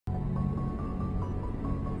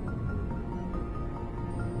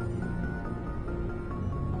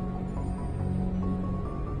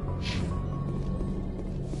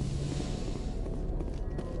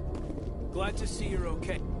Glad to see you're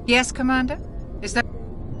okay. Yes, Commander? Is that...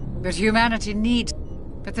 But humanity needs...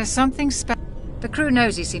 But there's something special. The crew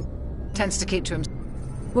knows he tends to keep to himself.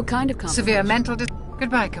 What kind of Severe mental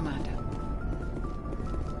Goodbye, Commander.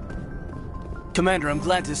 Commander, I'm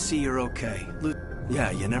glad to see you're okay.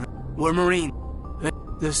 Yeah, you never... We're Marine.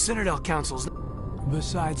 The Citadel Council's...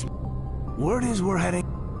 Besides... Word is we're heading...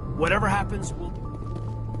 Whatever happens, we'll...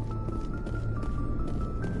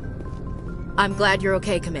 I'm glad you're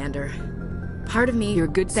okay, Commander. Part of me... You're a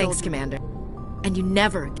good Thanks, soldier. Commander. And you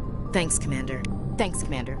never... Thanks, Commander. Thanks,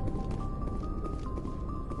 Commander.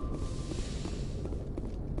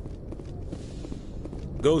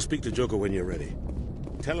 Go speak to Joker when you're ready.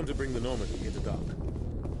 Tell him to bring the Normandy into dock.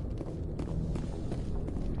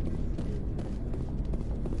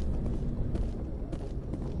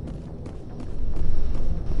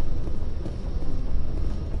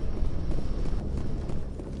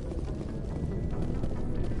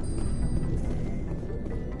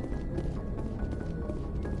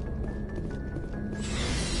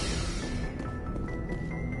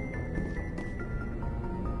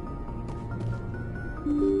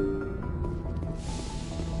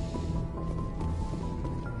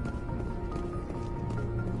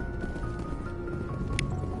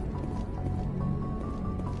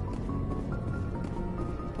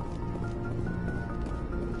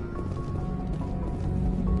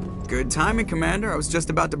 Good timing, Commander. I was just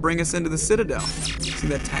about to bring us into the Citadel. See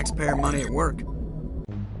that taxpayer money at work.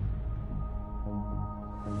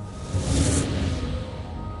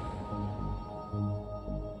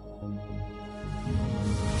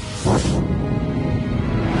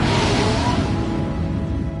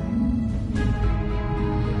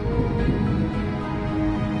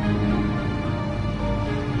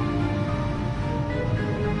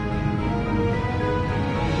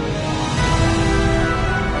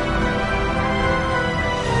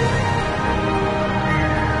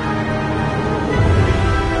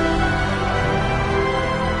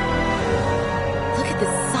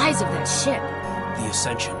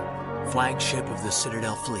 Flagship of the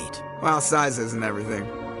Citadel fleet. Well, size isn't everything.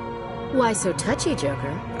 Why so touchy, Joker?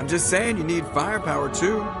 I'm just saying you need firepower,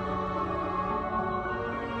 too.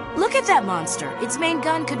 Look at that monster. Its main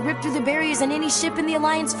gun could rip through the barriers in any ship in the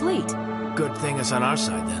Alliance fleet. Good thing it's on our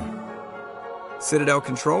side, then. Citadel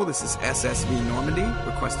Control, this is SSV Normandy,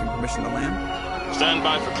 requesting permission to land. Stand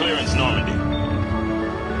by for clearance, Normandy.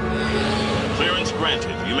 Clearance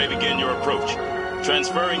granted. You may begin your approach.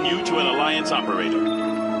 Transferring you to an Alliance operator.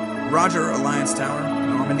 Roger, Alliance Tower.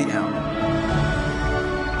 Normandy out.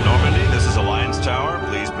 Normandy, this is Alliance Tower.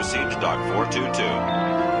 Please proceed to Dock 422.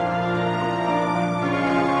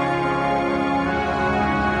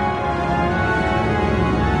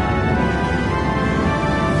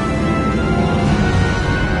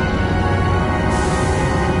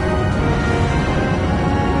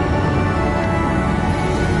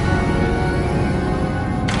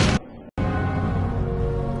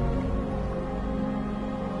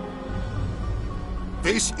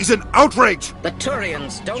 This is an outrage! The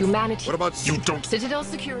Turians don't... Humanity. What about you don't... Citadel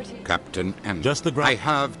security. Captain, and... Just the ground. I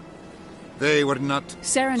have... They were not...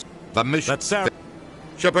 Saren. The mission... That's Sarah.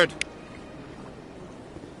 Shepuurd.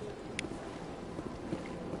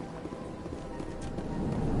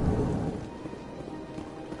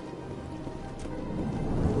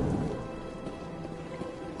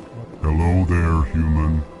 Hello there,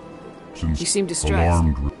 human. Since You seem distressed.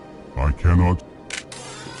 alarmed, I cannot...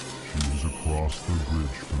 She's across the bridge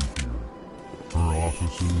from here. Her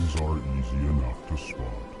offices are easy enough to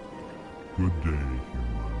spot. Good day,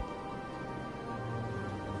 human.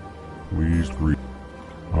 Please greet.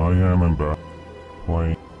 I am Ambassador.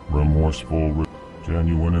 Plain, remorseful,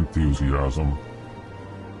 genuine enthusiasm.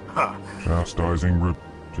 Chastising,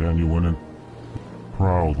 genuine and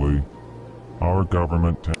proudly. Our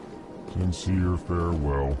government. Sincere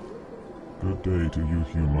farewell. Good day to you,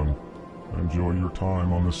 human. Enjoy your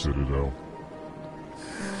time on the Citadel.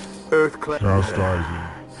 Earthclad. Chastising.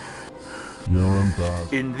 You're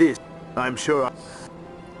ambassador. In this, I'm sure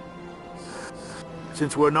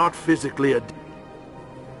since we're not physically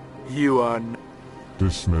you are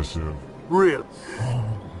Dismissive. real.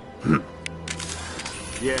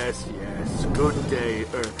 Yes, yes. Good day,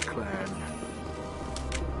 Earthclad.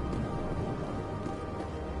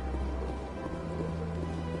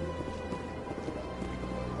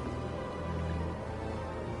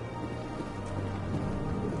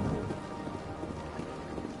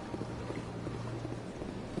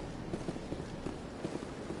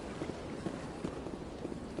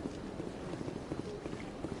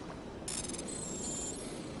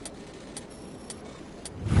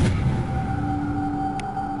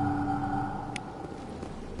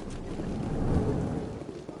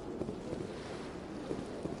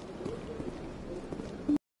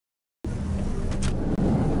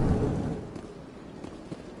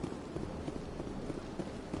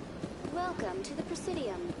 Welcome to the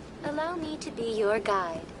Presidium. Allow me to be your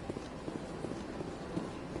guide.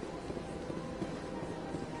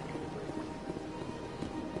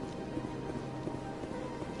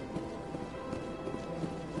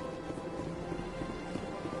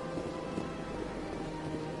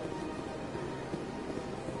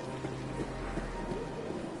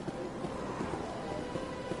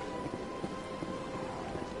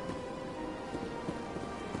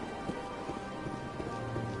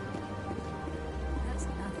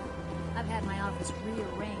 I've had my office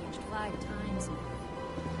rearranged 5 times now.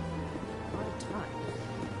 5 times?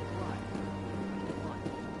 Why?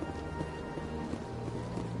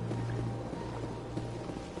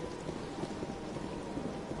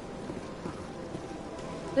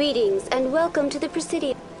 Greetings and welcome to the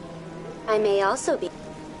Presidium. I may also be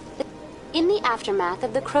in the aftermath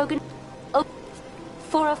of the Krogan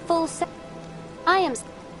for a full set. I am.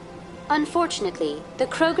 Unfortunately, the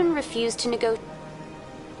Krogan refused to negotiate.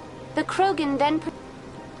 The Krogan then.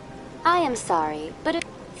 I am sorry, but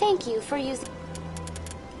thank you for using.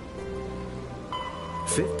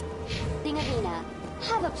 Avina,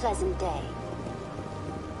 have a pleasant day.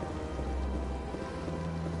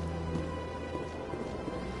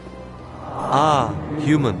 Ah,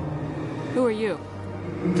 human. Who are you?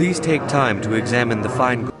 Please take time to examine the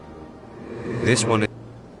fine. This one is.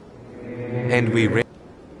 And we.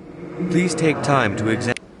 Please take time to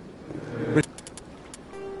examine.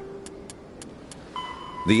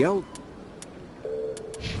 The old.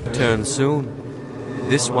 Turn soon.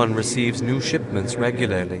 This one receives new shipments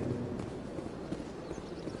regularly.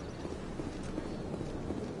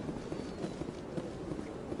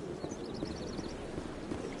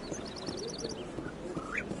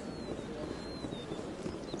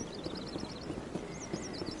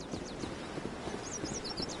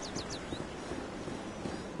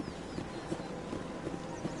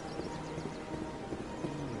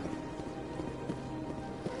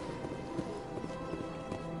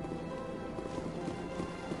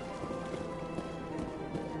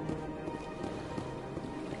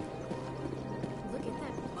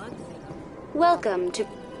 Welcome to.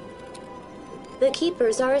 The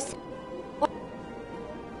Keepers are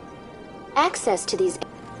access to these.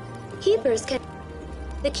 Keepers can.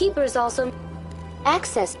 The Keepers also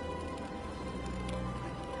access.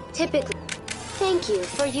 Typically. Thank you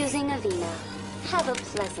for using Avina. Have a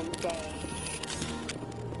pleasant day.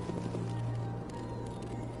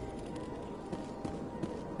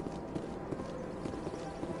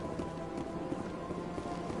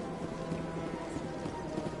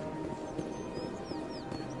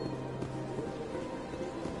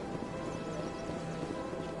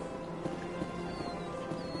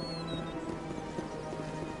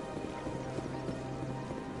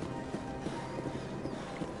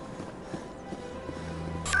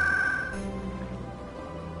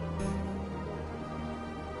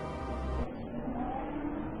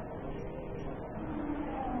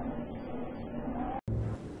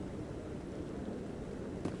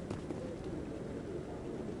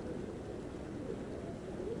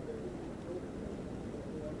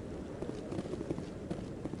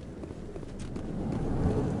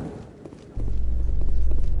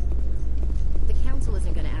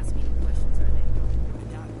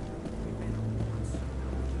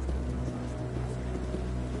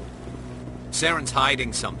 Saren's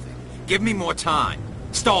hiding something. Give me more time.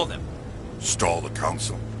 Stall them. Stall the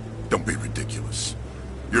Council? Don't be ridiculous.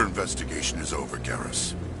 Your investigation is over,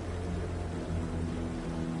 Garrus.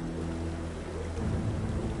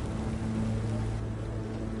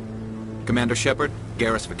 Commander Shepuurd,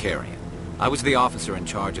 Garrus Vicarian. I was the officer in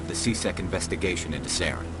charge of the CSEC investigation into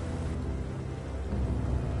Saren.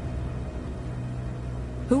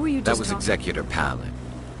 Who were you just That was Executor Palin.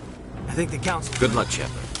 I think the Council... Good luck,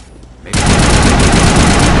 Shepuurd. Maybe...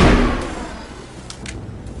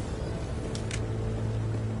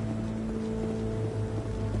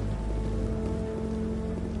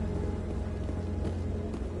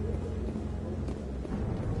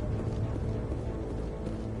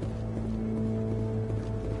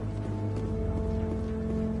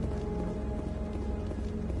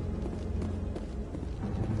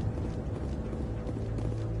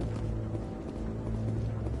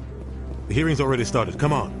 The hearing's already started.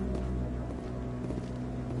 Come on.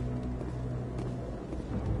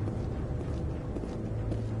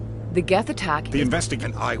 The Geth attack. The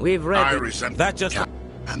investigant. We've read I it. resent That just...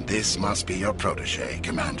 And this must be your protege,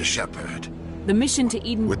 Commander Shepuurd. The mission to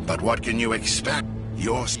Eden. But what can you expect?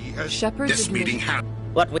 Your Shepuurd. This meeting had.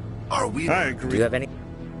 What? Are we? I agree. Do you have any?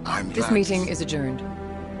 I'm This glad meeting is adjourned.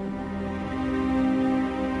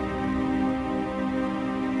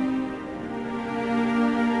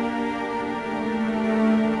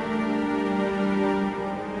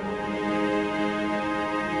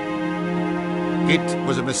 It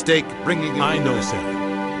was a mistake bringing him. I know,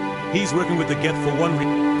 Sarah. He's working with the Geth for one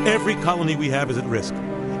reason. Every colony we have is at risk.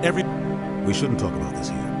 We shouldn't talk about this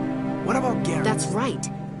here. What about Garrett? That's right.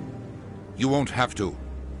 You won't have to.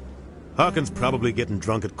 Harkin's probably getting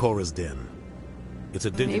drunk at Cora's den. It's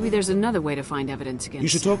a dinner. Maybe there's another way to find evidence against You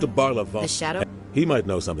should talk to Barla Vaughn. The Shadow? He might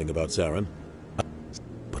know something about Saren.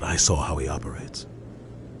 But I saw how he operates.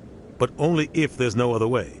 But only if there's no other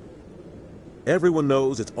way. Everyone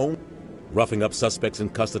knows it's only roughing up suspects in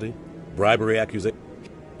custody, bribery accusations.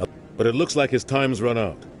 But it looks like his time's run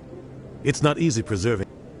out. It's not easy preserving.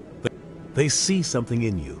 They see something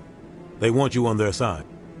in you. They want you on their side.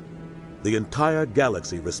 The entire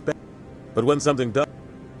galaxy respects. But when something does,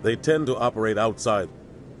 they tend to operate outside.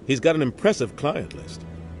 He's got an impressive client list.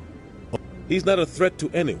 He's not a threat to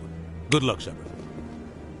anyone. Good luck, Shepuurd.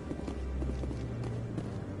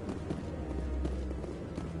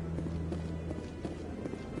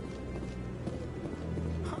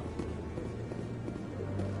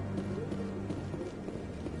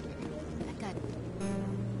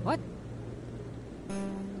 What?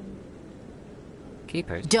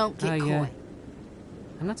 Keepers? Don't get coy.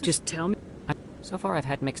 I'm not Just tell me. So far I've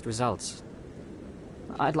had mixed results.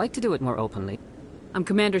 I'd like to do it more openly. I'm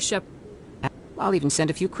Commander Shepuurd. I'll even send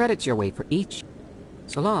a few credits your way for each.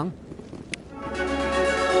 So long.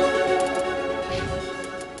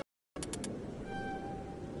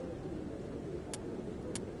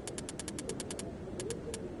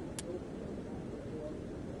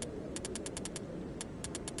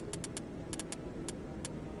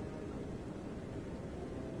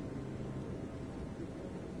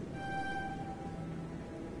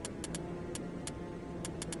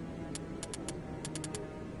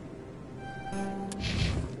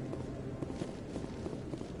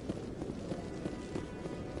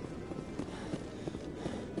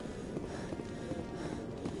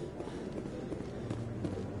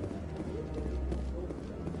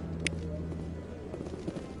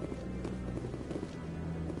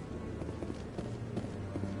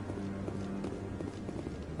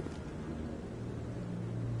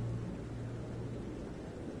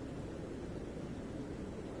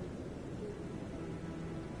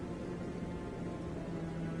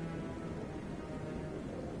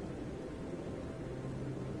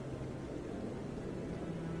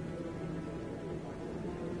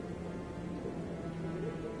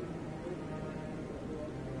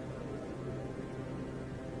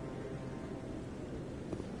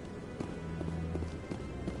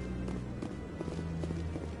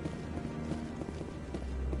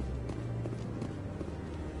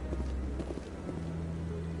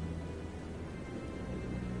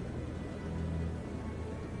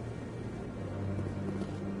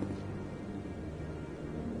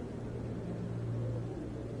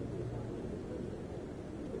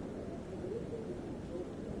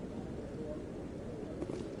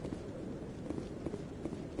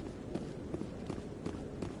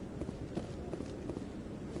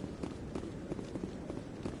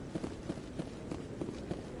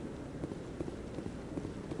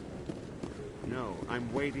 No,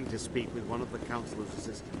 I'm waiting to speak with one of the Councilor's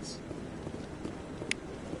assistants.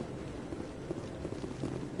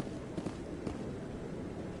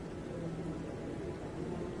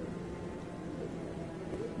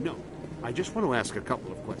 No, I just want to ask a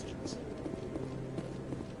couple of questions.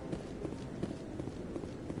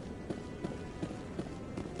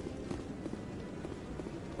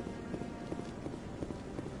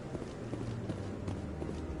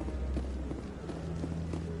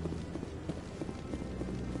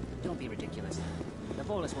 Don't be ridiculous. The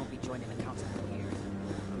Volus won't be joining the council for years.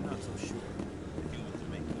 I'm not so sure. If you look to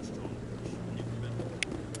make a strong push, you prevent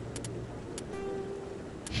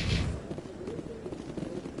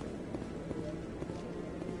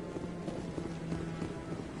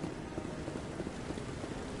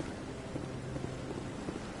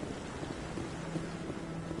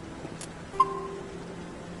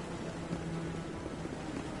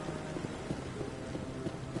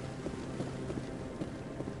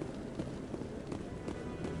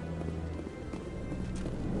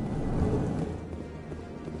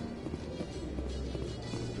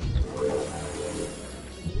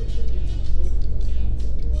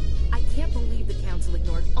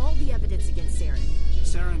ignored all the evidence against Saren.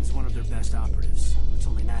 Saren's one of their best operatives. It's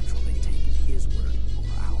only natural they take his word over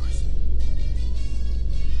ours.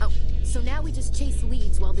 Oh, so now we just chase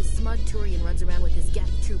leads while this smug Turian runs around with his Geth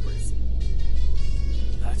troopers.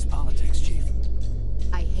 That's politics, Chief.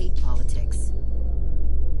 I hate politics.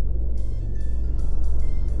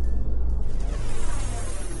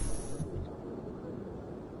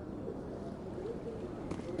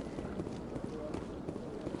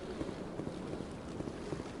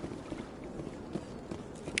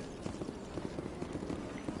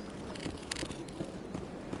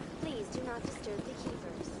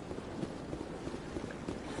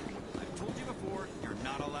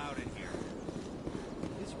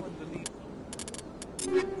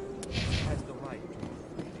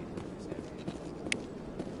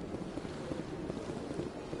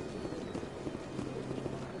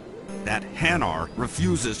 Hanar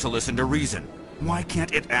refuses to listen to reason. Why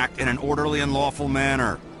can't it act in an orderly and lawful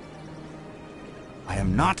manner? I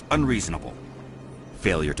am not unreasonable.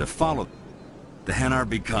 Failure to follow the Hanar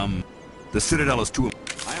become... The Citadel is too...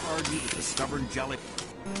 I have argued with the stubborn jelly...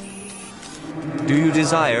 Do you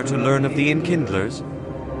desire to learn of the Enkindlers?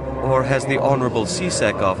 Or has the Honorable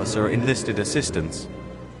C-Sec officer enlisted assistance?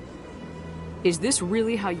 Is this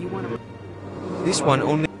really how you want to... This one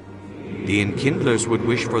only... The Enkindlers would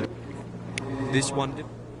wish for... This one...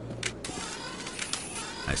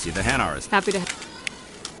 I see the Hanar is... Happy to...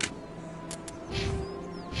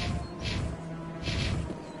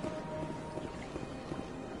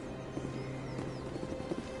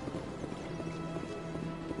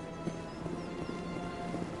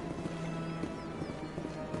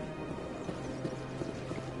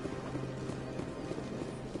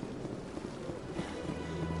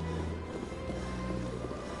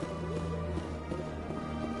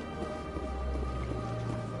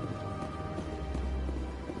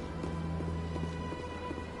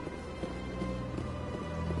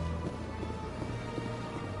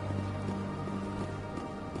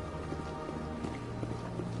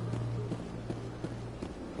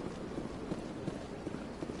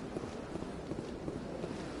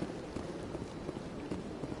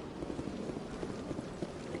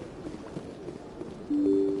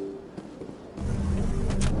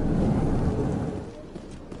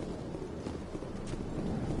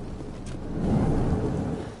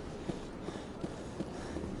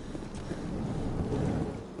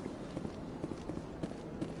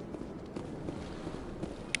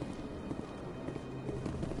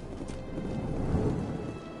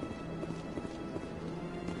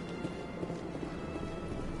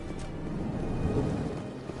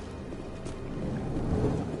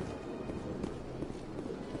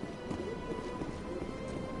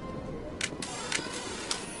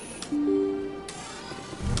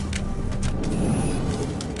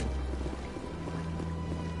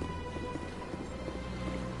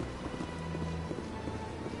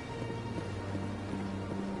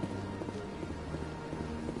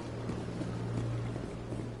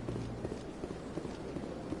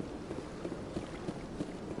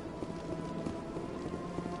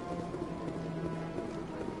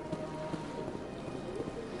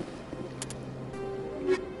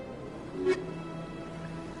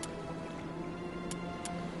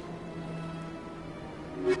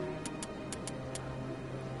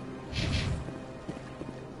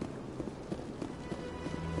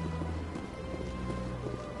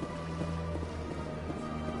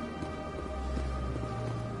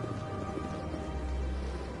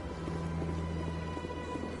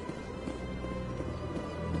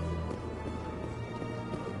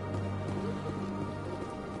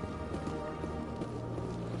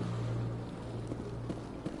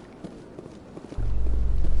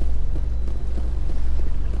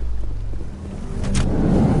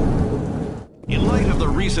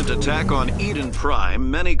 Recent attack on Eden Prime,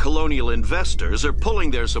 many colonial investors are pulling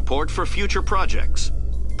their support for future projects.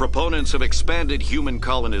 Proponents of expanded human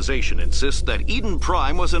colonization insist that Eden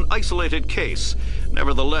Prime was an isolated case.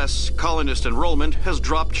 Nevertheless, colonist enrollment has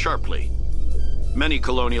dropped sharply. Many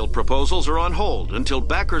colonial proposals are on hold until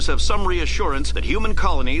backers have some reassurance that human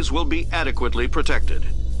colonies will be adequately protected.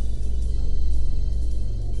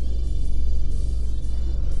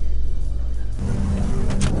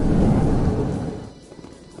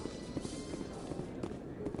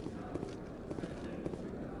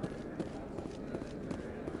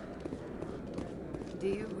 Do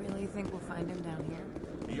you really think we'll find him down here?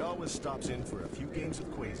 He always stops in for a few games of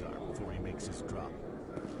Quasar before he makes his drop.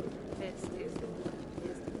 This is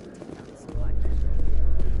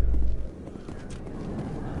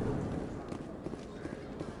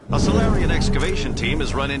A Solarian excavation team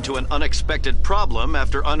has run into an unexpected problem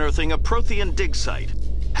after unearthing a Prothean dig site.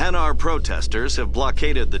 Hanar protesters have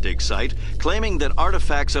blockaded the dig site, claiming that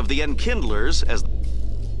artifacts of the Enkindlers as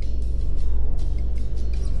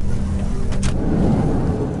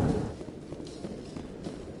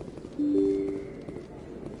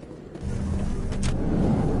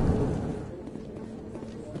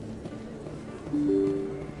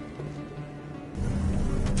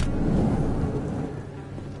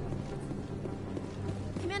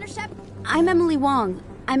I'm Emily Wong.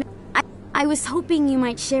 I was hoping you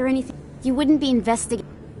might share anything. You wouldn't be investigating.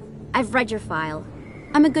 I've read your file.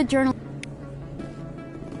 I'm a good journalist.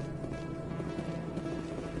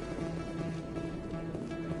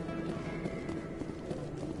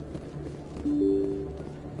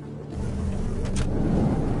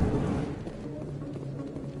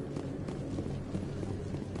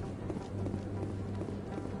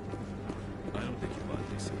 I don't think you bought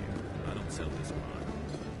this here. I don't sell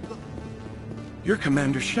You're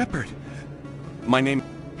Commander Shepuurd. My name...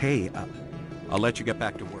 Hey, I'll let you get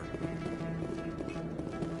back to work.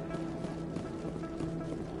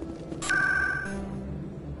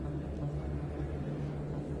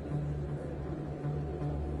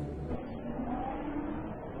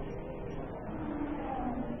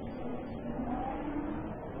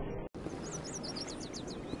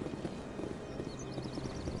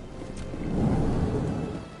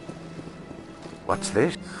 What's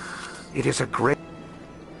this? It is a great...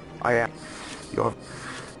 I am... Your...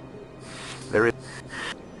 There is...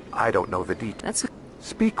 I don't know the details. That's...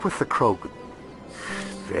 Speak with the Krogan.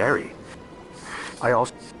 Very. I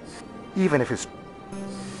also... Even if it's...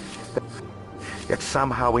 Yet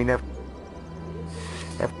somehow we never...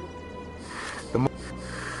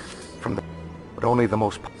 From the... But only the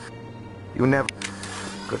most... You never...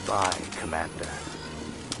 Goodbye, Commander.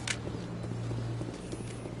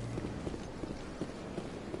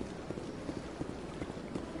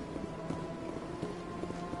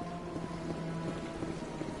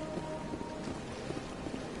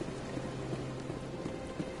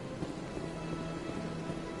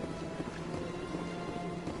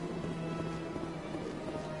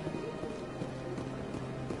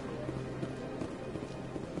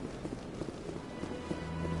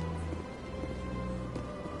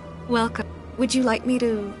 Welcome. Would you like me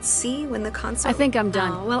to see when the console... I think I'm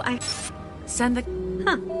done. Oh, well, I... Send the...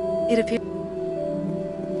 Huh. It appears...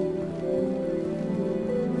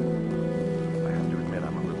 I have to admit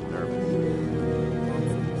I'm a little nervous.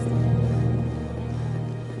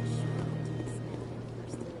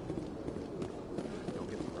 Don't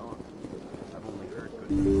get me wrong. I've only heard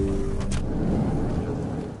good...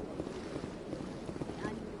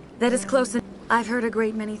 That is close enough. I've heard a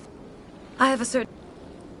great many... I have a certain...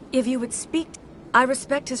 If you would speak... I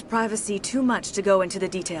respect his privacy too much to go into the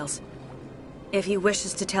details. If he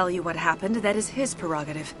wishes to tell you what happened, that is his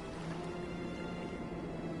prerogative.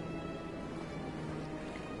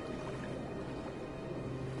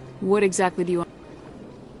 What exactly do you want?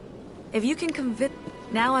 If you can convince...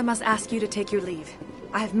 Now I must ask you to take your leave.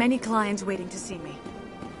 I have many clients waiting to see me.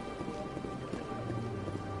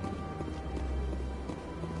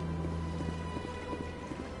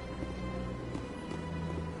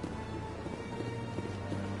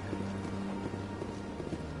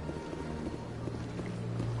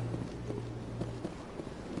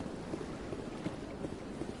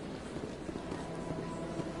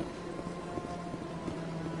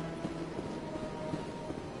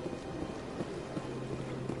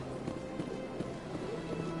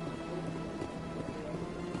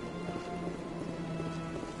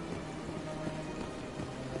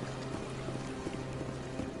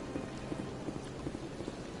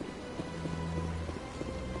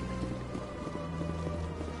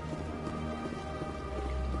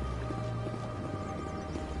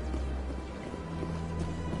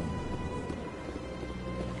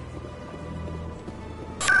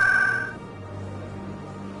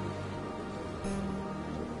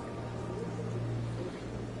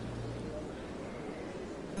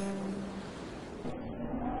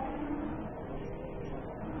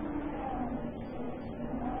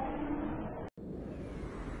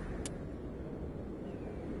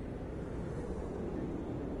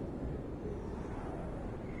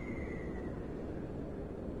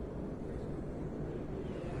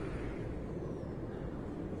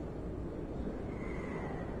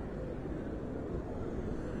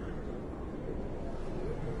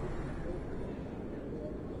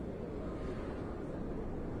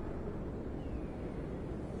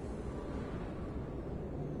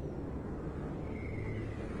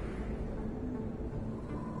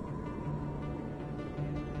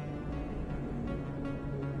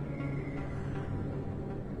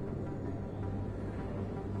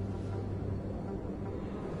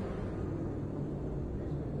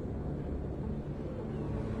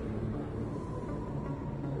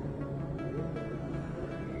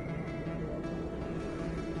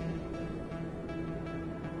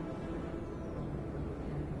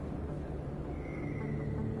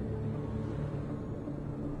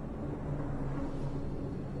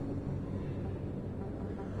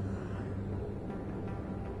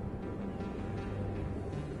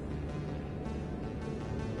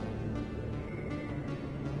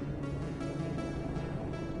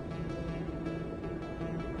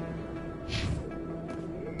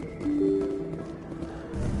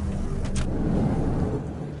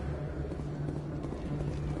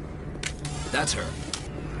 That's her.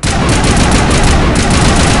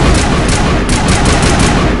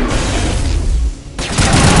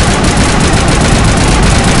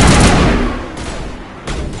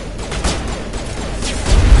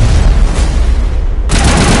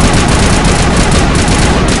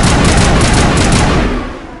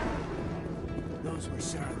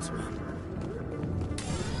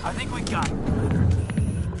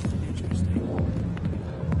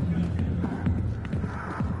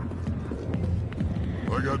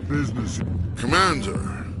 I got business. Commander.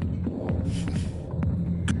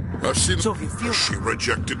 I've seen... So if you feel... She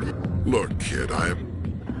rejected me. Look, kid, I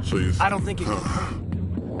am... So you... I don't think it can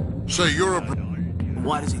hurt. Say you're a...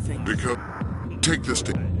 Why does he think... Because... Take this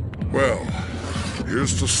to... Well,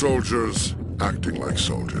 here's to soldiers acting like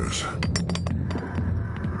soldiers.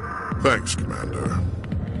 Thanks, Commander.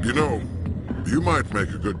 You know, you might make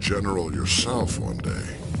a good general yourself one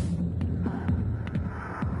day.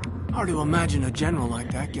 Hard to imagine a general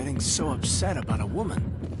like that getting so upset about a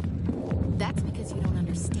woman. That's because you don't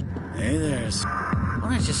understand. Hey there.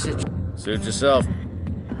 Why don't you suit yourself?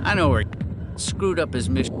 I know where he screwed up his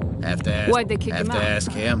mission. Have to ask. Why'd they kick him out? Have to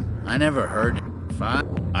ask him. I never heard it.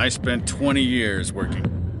 Fine. I spent 20 years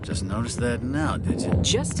working. Just noticed that now, did you?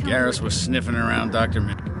 Just tell Garrus was sniffing around Dr.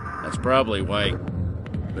 That's probably why.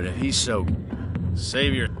 But if he's so...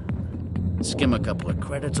 Savior... Skim a couple of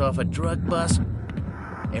credits off a drug bust.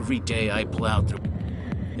 Every day I plow through...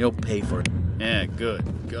 You'll pay for it. Yeah,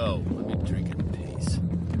 good. Go. Let me drink in peace.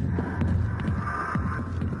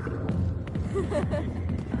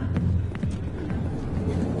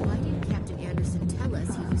 Why didn't Captain Anderson tell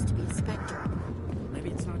us he used to be a Spectre?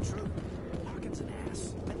 Maybe it's not true. Hawkins an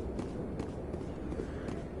ass.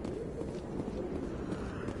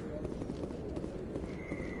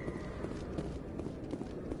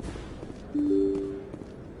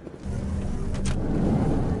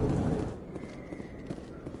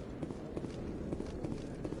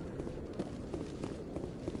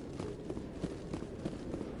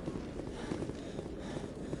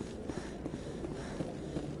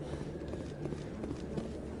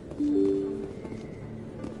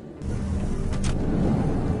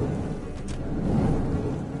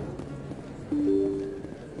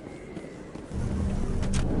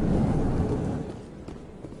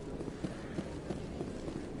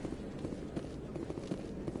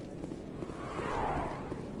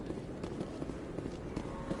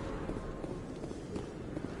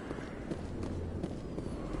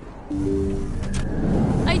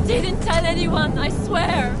 I didn't tell anyone, I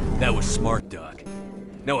swear! That was smart, Doc.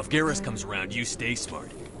 Now if Garrus comes around, you stay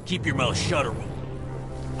smart. Keep your mouth shut or...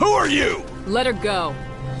 Who are you? Let her go.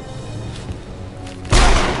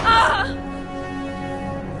 Ah!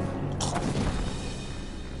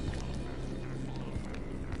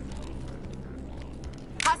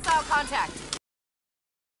 Hostile contact.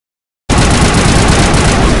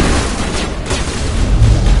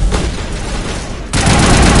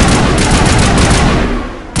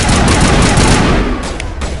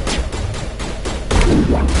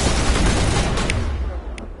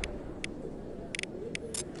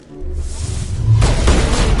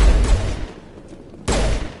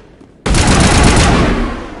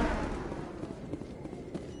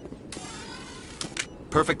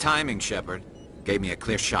 Perfect timing, Shepuurd. Gave me a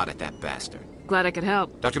clear shot at that bastard. Glad I could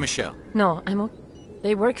help. Dr. Michelle. No, I'm okay.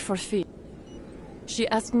 They work for Fee. She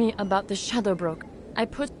asked me about the Shadow Broker. I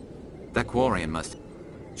put... That Quarian must...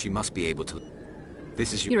 She must be able to...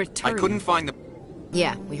 This is... You're a I Turian. couldn't find the...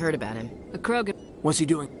 Yeah, we heard about him. A Krogan. What's he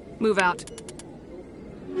doing? Move out.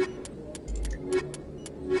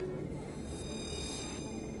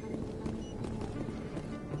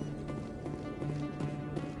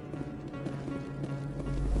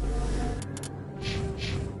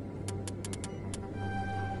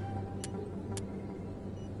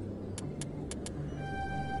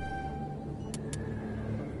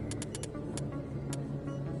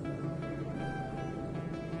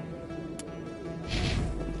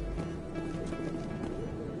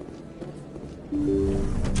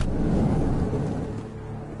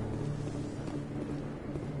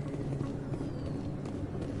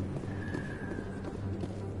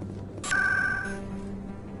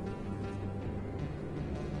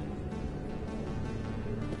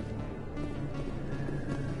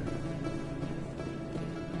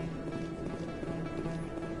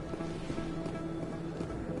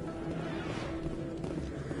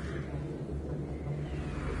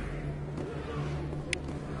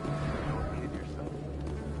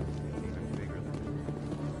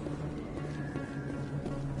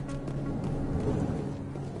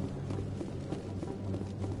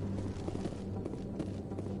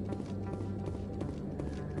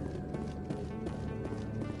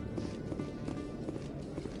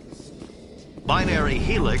 Binary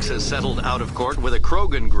Helix has settled out of court with a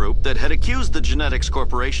Krogan group that had accused the Genetics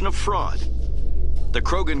Corporation of fraud. The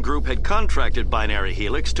Krogan group had contracted Binary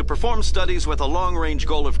Helix to perform studies with a long-range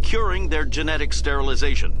goal of curing their genetic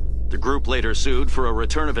sterilization. The group later sued for a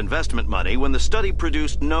return of investment money when the study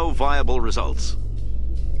produced no viable results.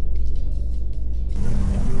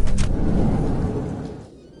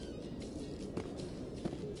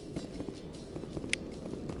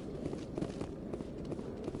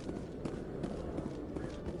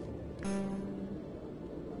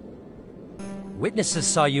 Witnesses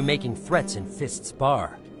saw you making threats in Fist's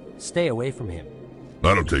bar. Stay away from him.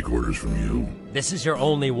 I don't take orders from you. This is your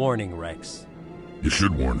only warning, Rex. You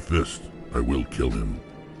should warn Fist. I will kill him.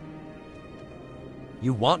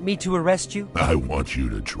 You want me to arrest you? I want you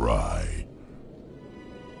to try.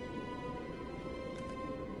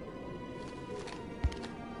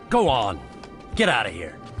 Go on. Get out of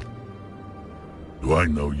here. Do I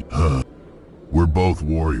know you? We're both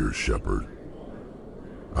warriors, Shepuurd.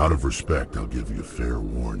 Out of respect, I'll give you fair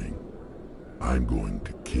warning. I'm going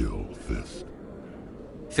to kill Fist.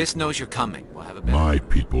 Fist knows you're coming. We'll have a bit. My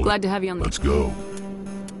people. Glad to have you on the... Let's go.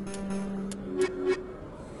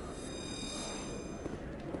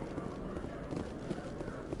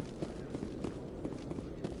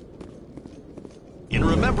 In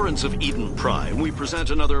remembrance of Eden Prime, we present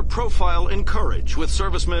another Profile in Courage with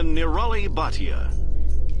serviceman Nirali Bhatia.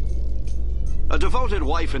 A devoted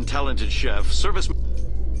wife and talented chef, serviceman...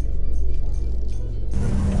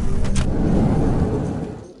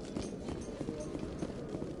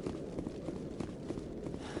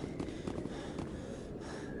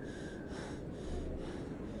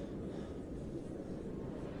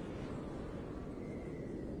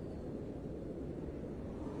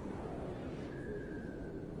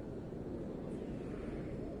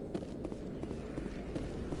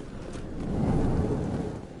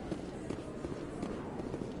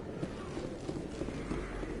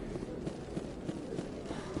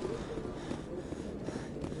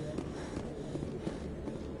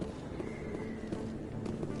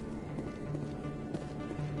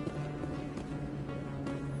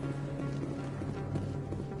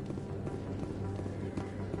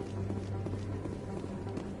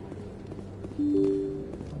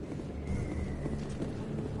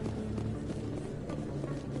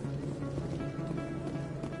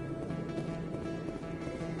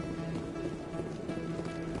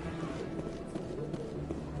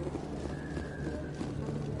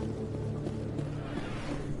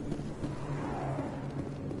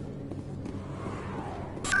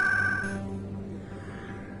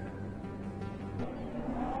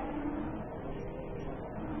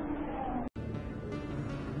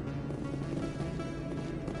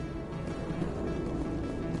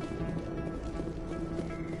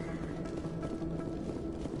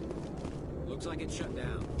 Looks like it's shut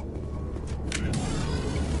down.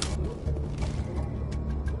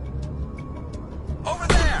 Over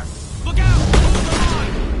there! Look out! Hold the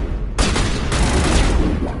line!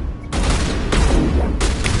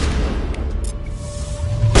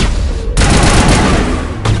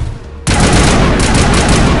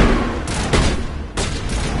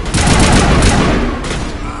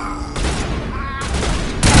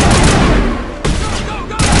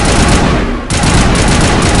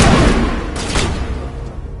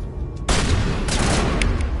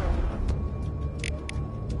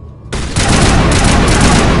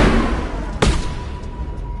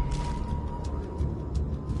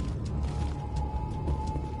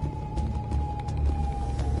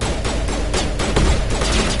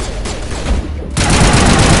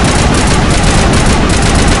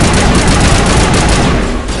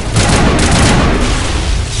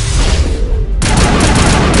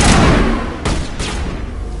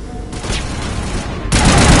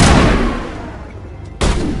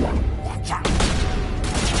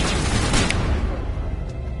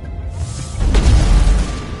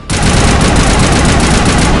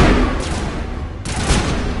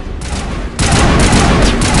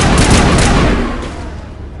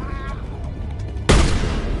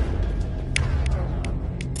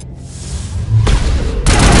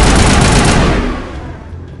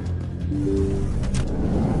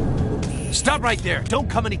 Stop right there. Don't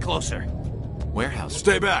come any closer. Warehouse.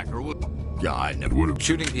 Stay back, or we'll... Yeah, I never would have...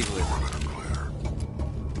 Shooting people is...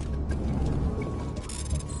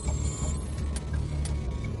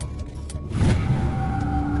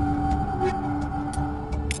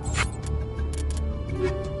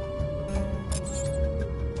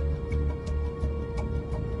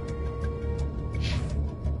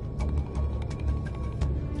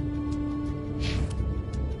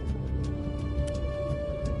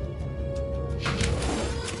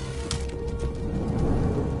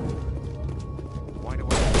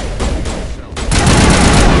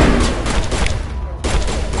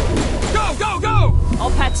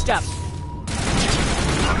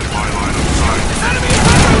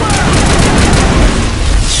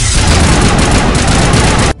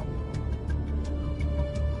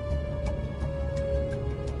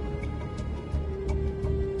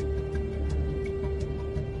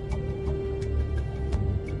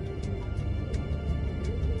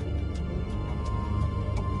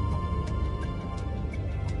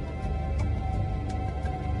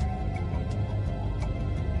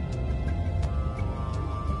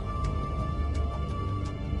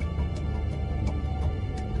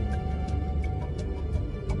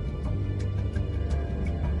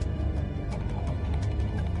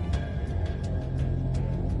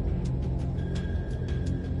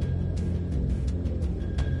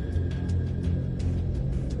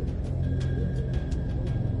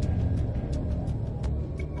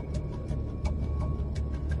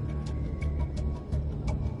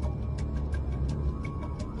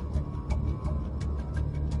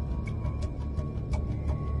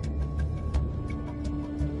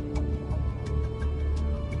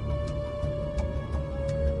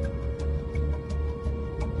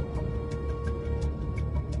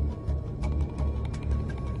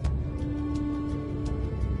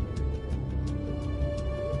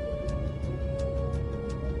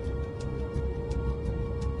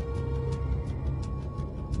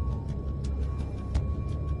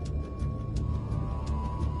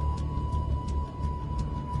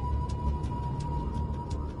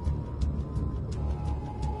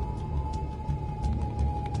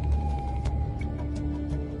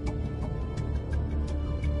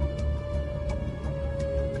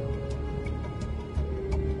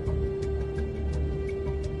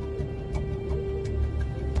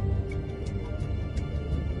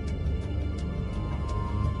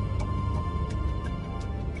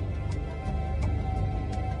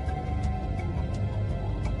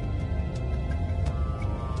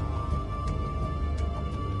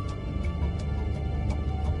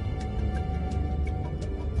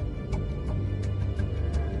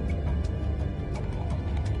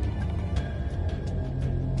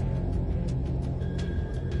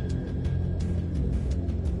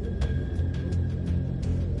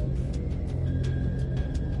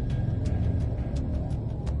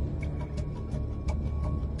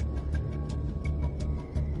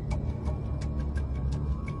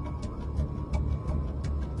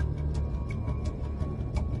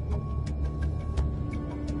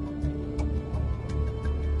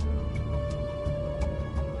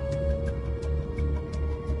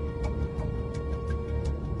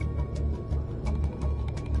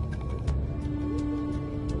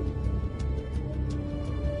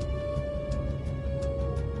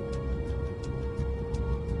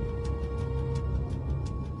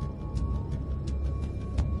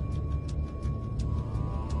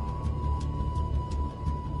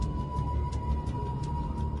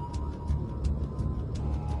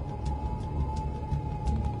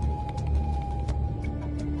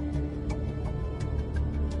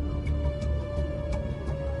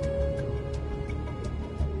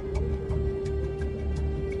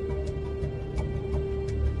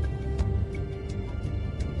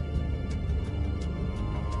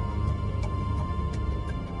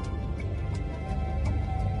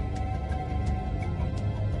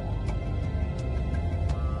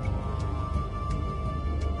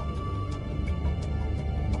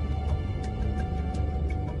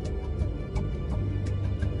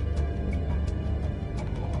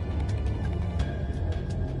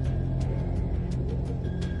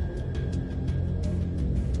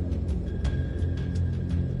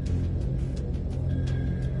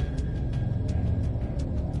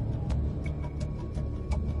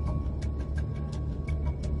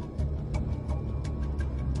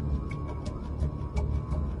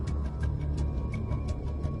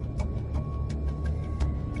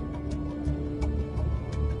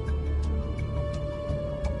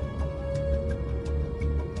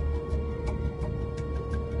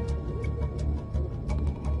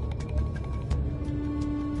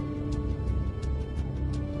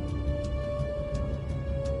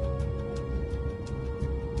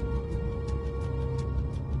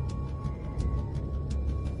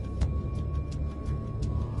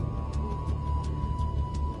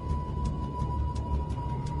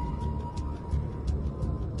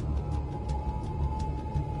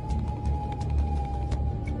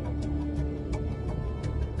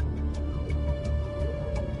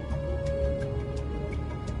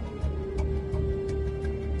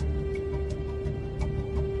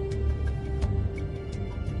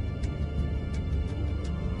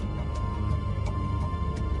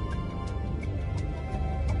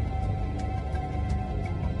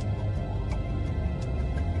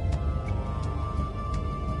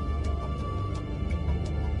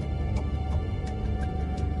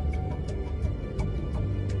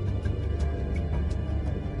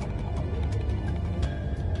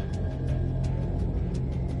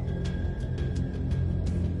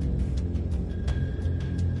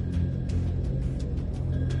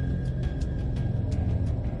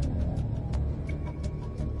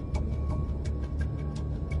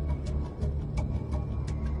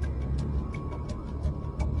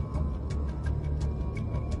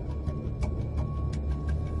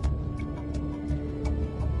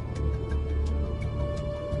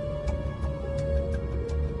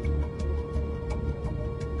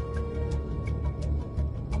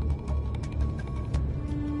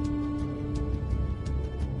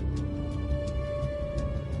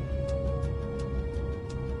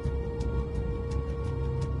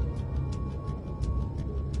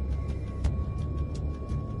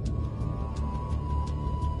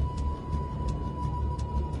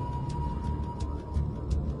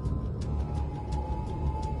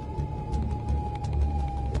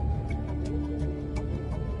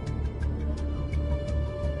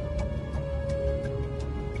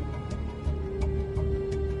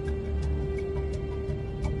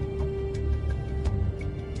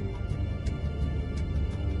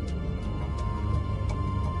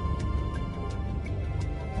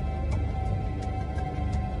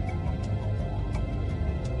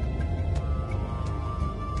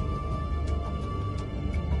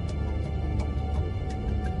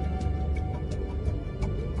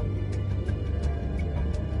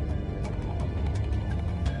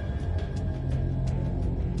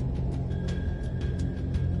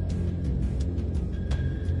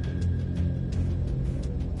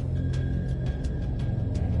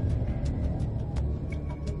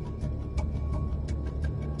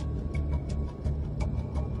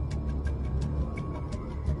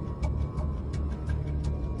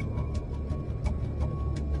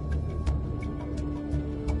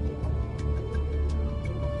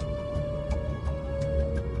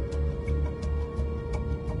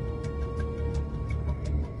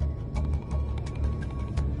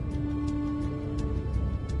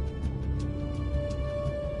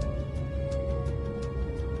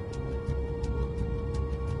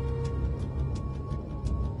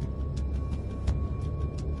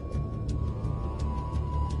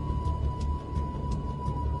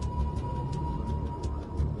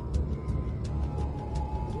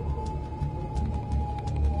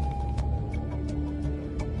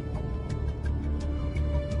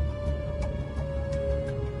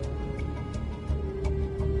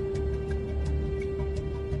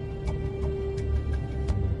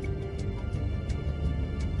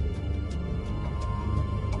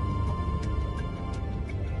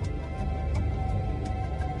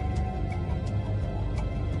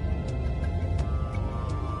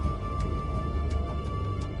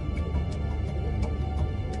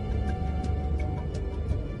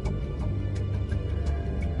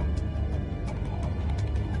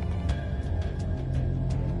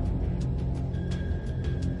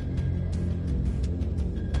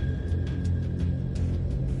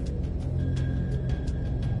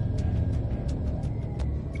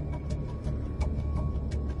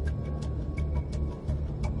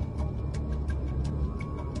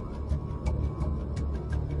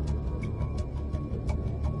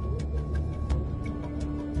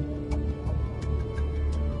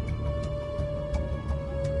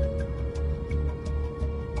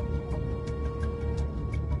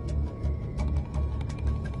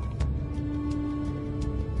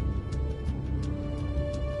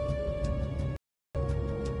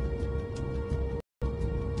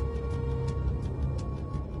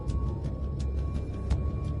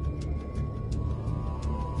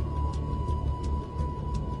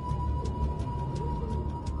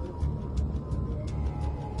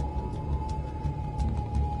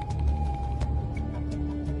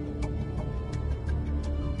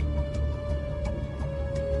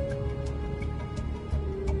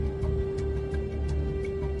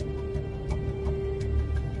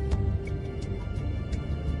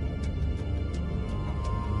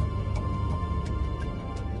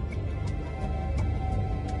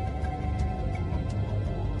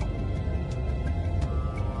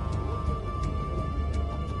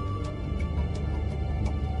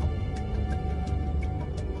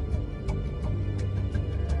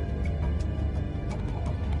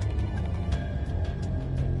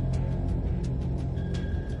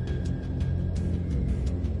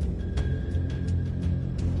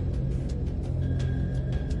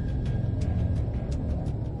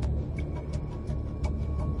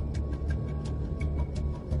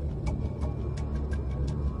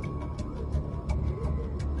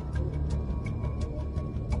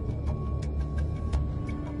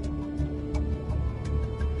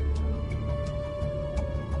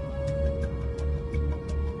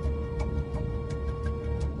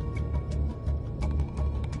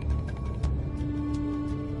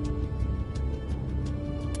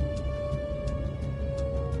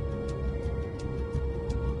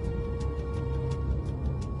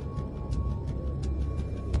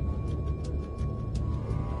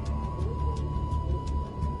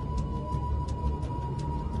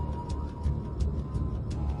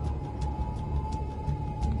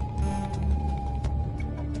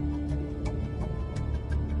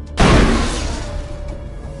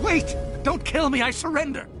 Wait! Don't kill me, I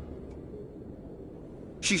surrender!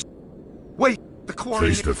 She's... Wait! The quarry...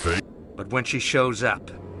 Face to face. But when she shows up...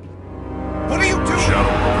 What are you doing?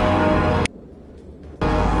 Shadow.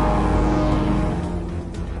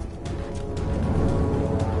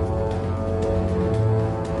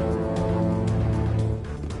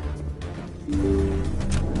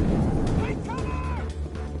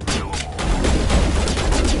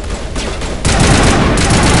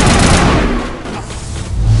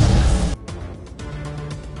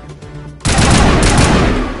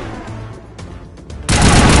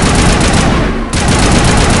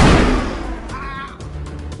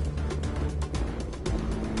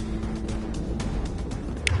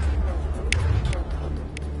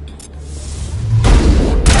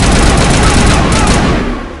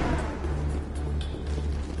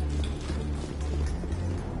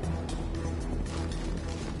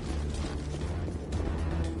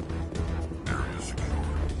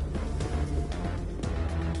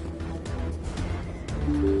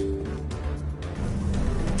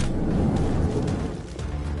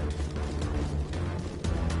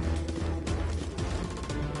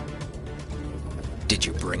 Did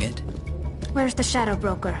you bring it? Where's the Shadow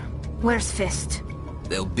Broker? Where's Fist?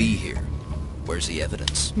 They'll be here. Where's the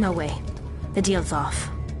evidence? No way. The deal's off.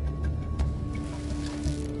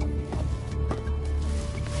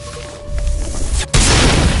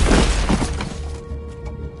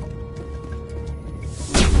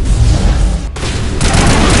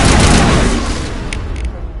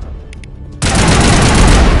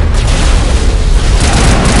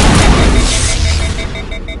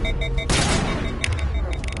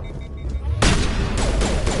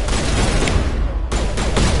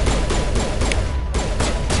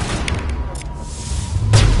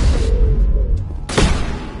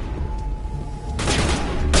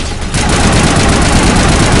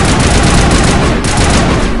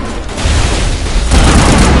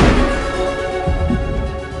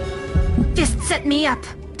 Set me up.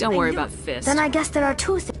 Don't worry about Fist. Then I guess there are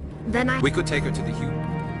two things. Then I... We could take her to the human.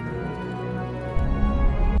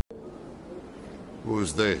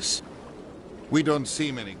 Who's this? We don't see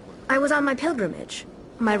many. I was on my pilgrimage.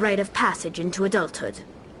 My rite of passage into adulthood.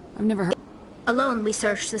 I've never heard... Alone we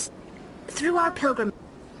searched this... Through our pilgrim...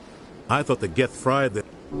 I thought the Geth fried the...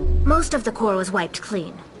 Most of the core was wiped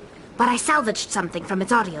clean. But I salvaged something from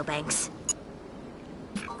its audio banks.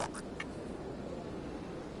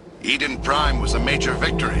 Eden Prime was a major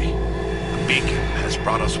victory. The beacon has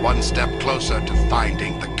brought us one step closer to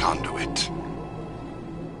finding the conduit.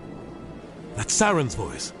 That's Saren's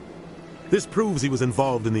voice. This proves he was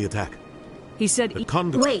involved in the attack. He said... The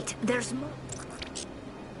conduit... Wait, there's more.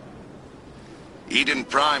 Eden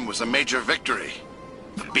Prime was a major victory.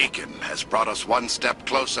 The beacon has brought us one step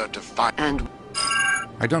closer to find... And...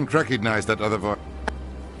 I don't recognize that other voice.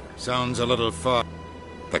 Sounds a little far.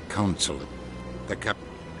 The Council. The Cap...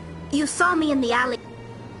 You saw me in the alley.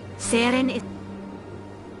 Saren is...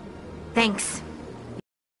 Thanks.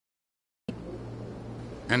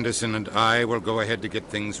 Anderson and I will go ahead to get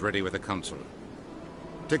things ready with the Council.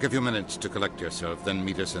 Take a few minutes to collect yourself, then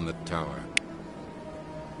meet us in the tower.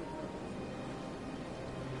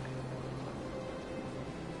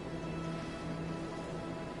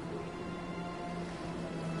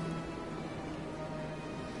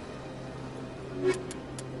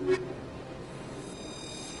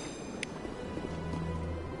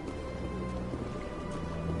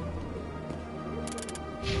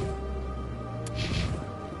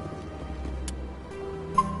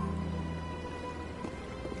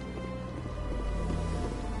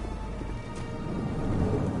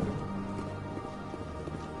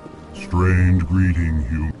 Strange greeting,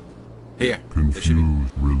 human. Here.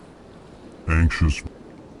 Confused, anxious.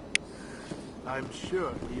 I'm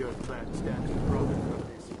sure the Earth-clad statue broke from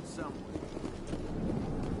this somewhere.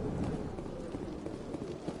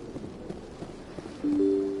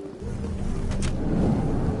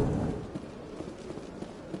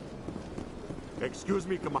 Excuse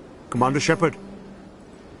me, Commander Shepuurd.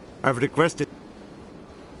 I've requested...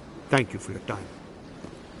 Thank you for your time.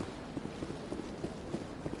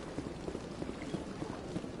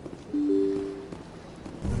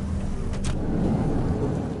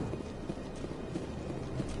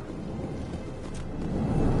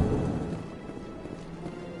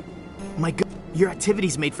 My God, your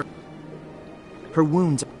activities made for... Her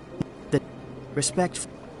wounds... The... Respect...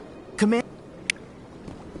 Command...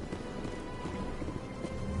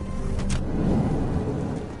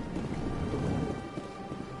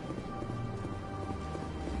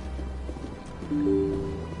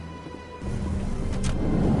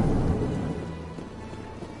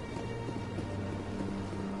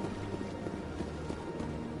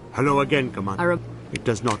 Hello again, Commander. It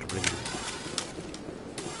does not ring.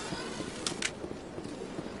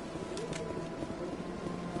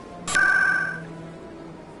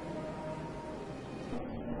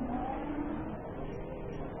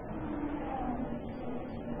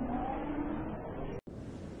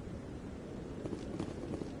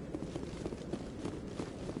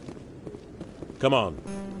 Come on.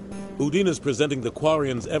 Udina's presenting the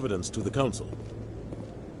Quarian's evidence to the Council.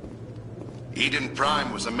 Eden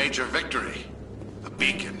Prime was a major victory. The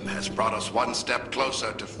beacon has brought us one step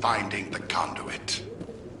closer to finding the conduit.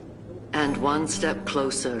 And one step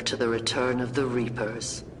closer to the return of the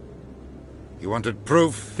Reapers. You wanted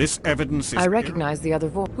proof? This evidence is... I recognize the other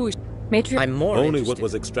voice. Who is... Matriarch? I'm more Only interested. what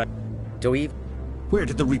was extracted. Do we... Where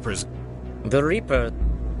did the Reapers... The Reaper...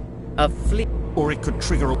 A fleet... Or it could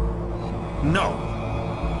trigger... No!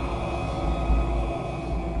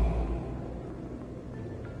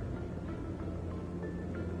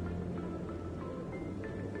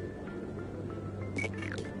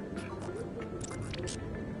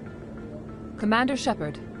 Commander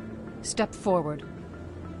Shepuurd, step forward.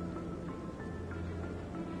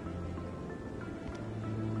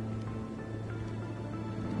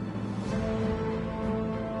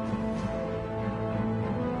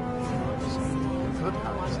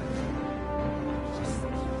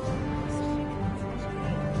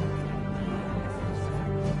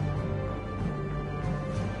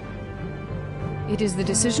 It is the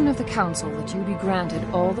decision of the Council that you be granted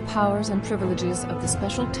all the powers and privileges of the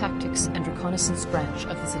Special Tactics and Reconnaissance Branch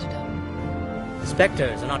of the Citadel.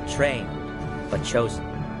 Spectres are not trained, but chosen.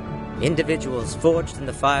 Individuals forged in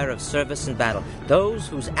the fire of service and battle. Those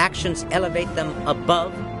whose actions elevate them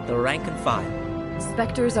above the rank and file.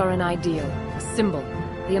 Spectres are an ideal, a symbol,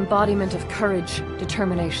 the embodiment of courage,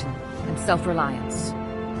 determination, and self-reliance.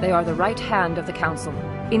 They are the right hand of the Council,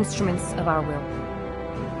 instruments of our will.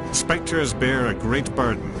 Spectres bear a great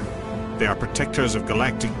burden. They are protectors of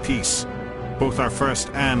galactic peace, both our first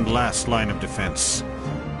and last line of defense.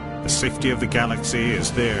 The safety of the galaxy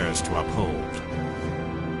is theirs to uphold.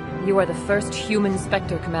 You are the first human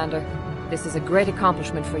Spectre, Commander. This is a great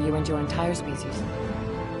accomplishment for you and your entire species.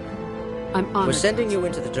 I'm honored. We're sending you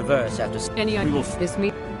into the Traverse after... Any idea this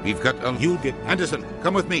meet? We've got a... You'll get... Anderson,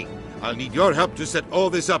 come with me. I'll need your help to set all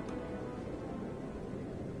this up.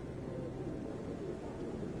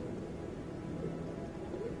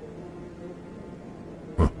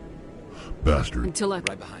 Bastard. Until I...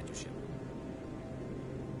 Right behind you, Ship.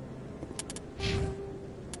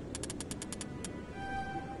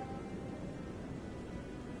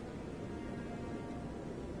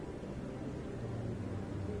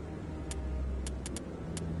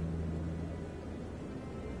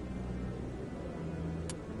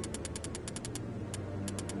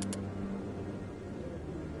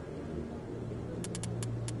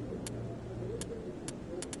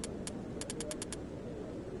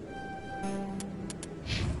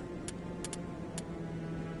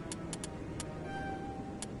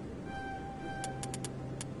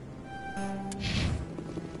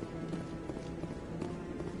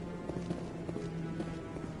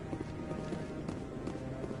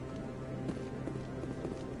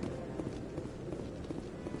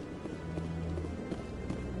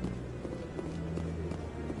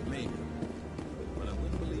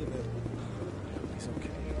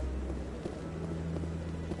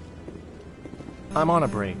 I'm on a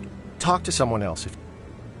break. Talk to someone else if...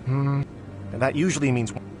 And that usually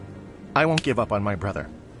means... I won't give up on my brother.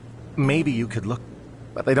 Maybe you could look...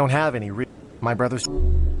 But they don't have any My brother's...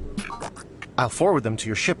 I'll forward them to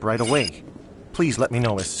your ship right away. Please let me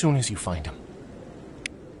know as soon as you find them.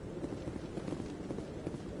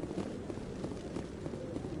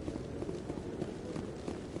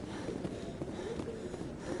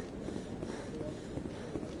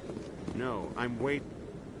 No, I'm waiting.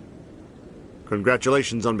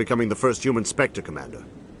 Congratulations on becoming the first human Spectre, Commander.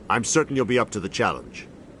 I'm certain you'll be up to the challenge.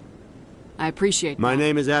 I appreciate My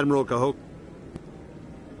name is Admiral Cahoke.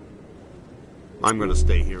 I'm gonna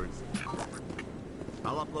stay here.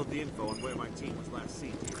 I'll upload the info on where my team was last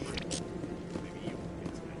seen. Maybe you can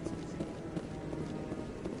get some answers.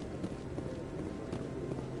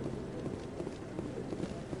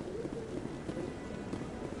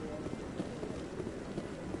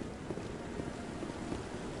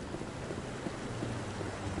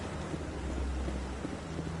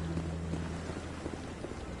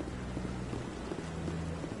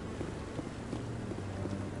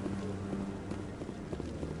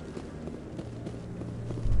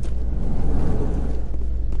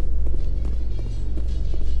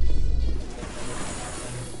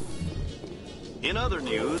 In other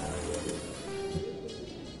news...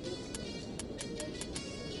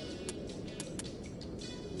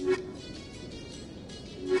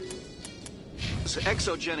 news.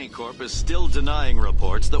 Exogeny Corp is still denying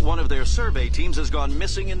reports that one of their survey teams has gone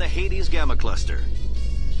missing in the Hades Gamma Cluster.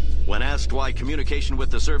 When asked why communication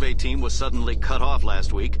with the survey team was suddenly cut off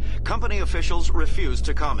last week, company officials refused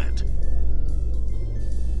to comment.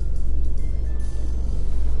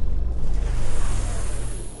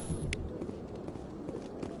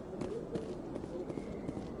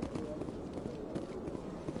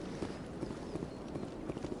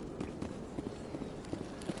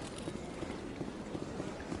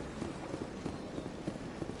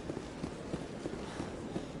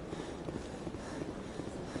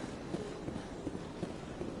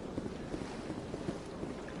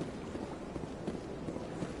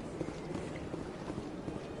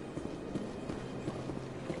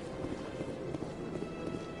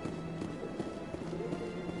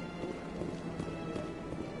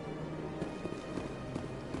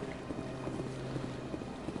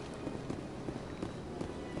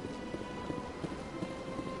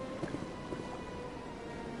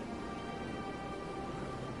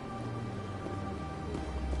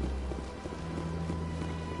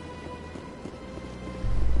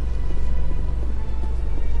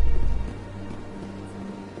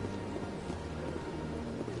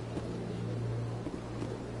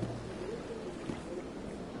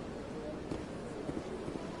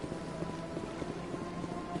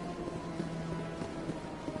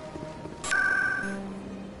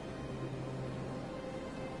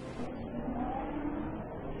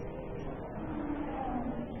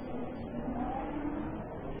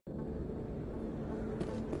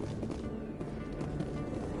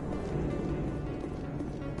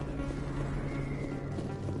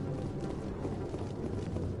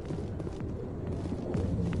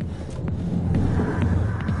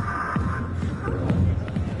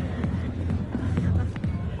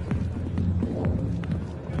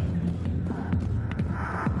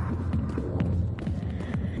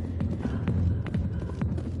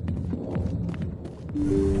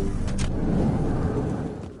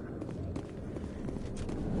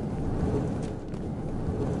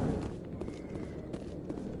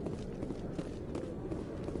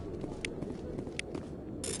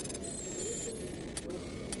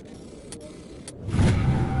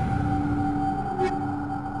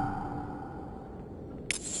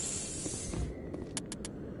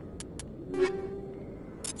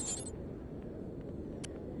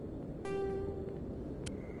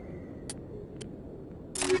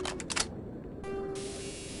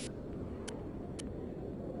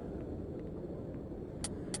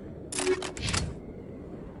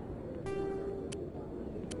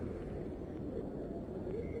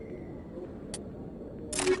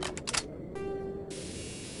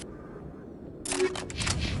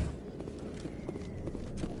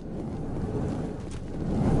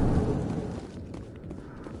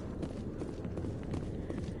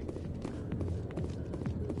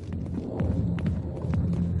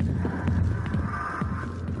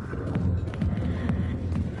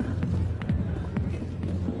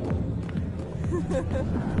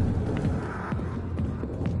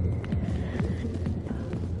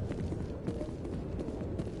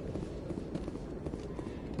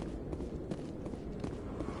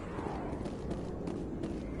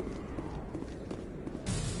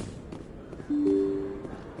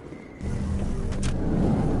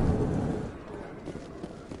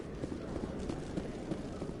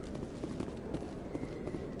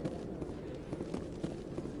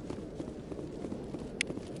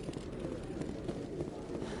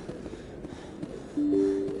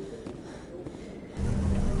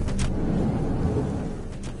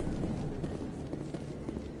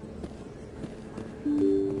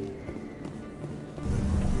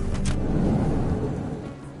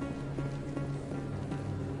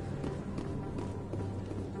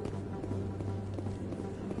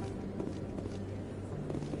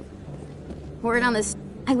 Word on this.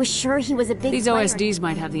 I was sure he was a big These player. OSDs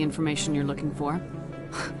might have the information you're looking for.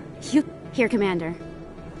 You... Here, Commander.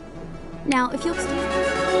 Now, if you'll...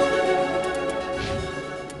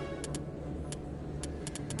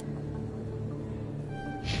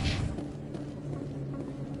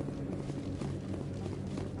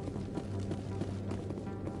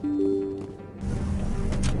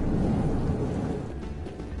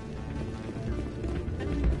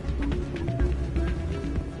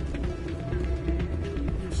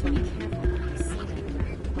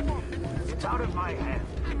 It's out of my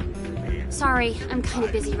hand. Sorry, I'm kind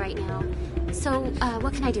of busy right now. So,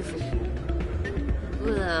 what can I do for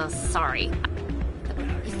you? Ugh, sorry.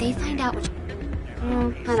 If they find out what...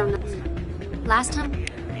 I don't know. Last time?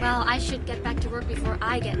 Well, I should get back to work before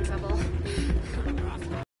I get in trouble.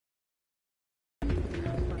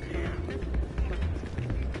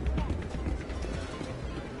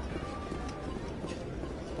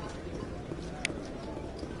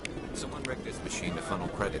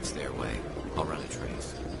 but it's their way. I'll run a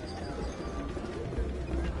trace.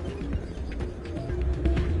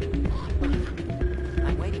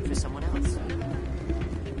 I'm waiting for someone else.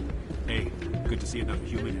 Hey, good to see another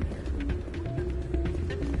human in here.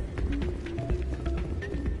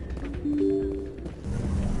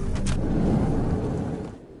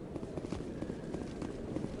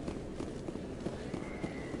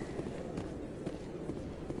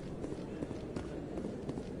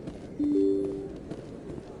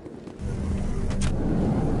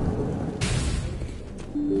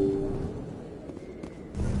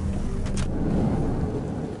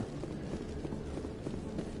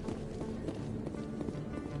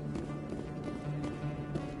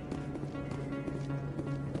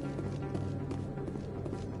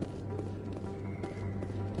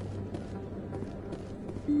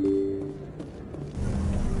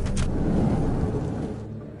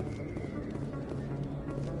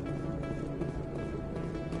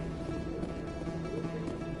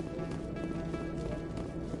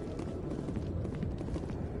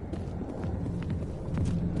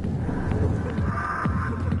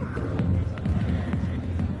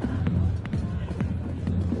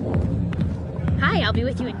 Hi, I'll be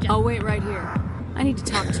with you in just... I'll wait right here. I need to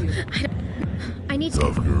talk to you. I need to...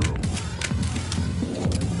 Tough girl.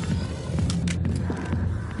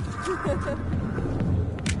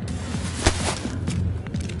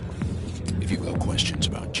 If you've got questions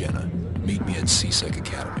about Jenna, meet me at CSEC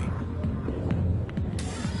Academy.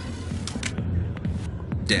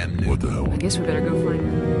 Damn new. What the hell? I guess we better go find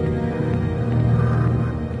her.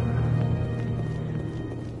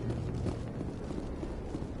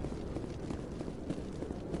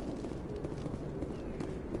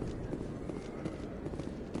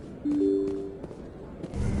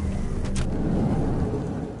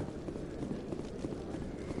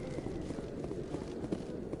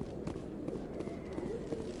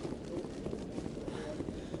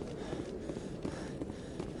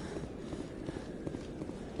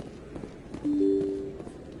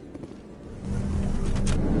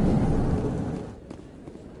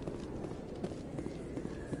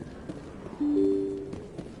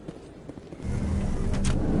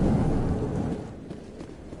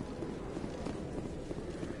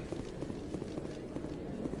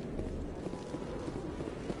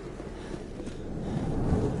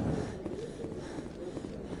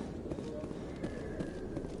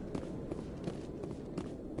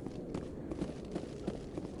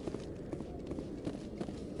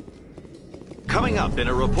 Coming up in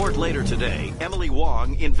a report later today, Emily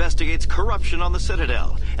Wong investigates corruption on the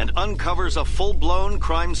Citadel and uncovers a full-blown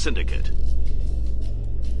crime syndicate.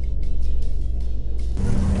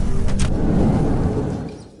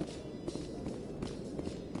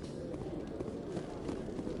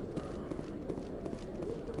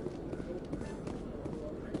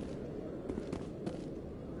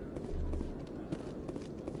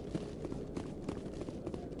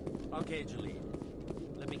 Okay, Jaleel.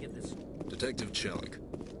 Let me get this. Detective Chelik.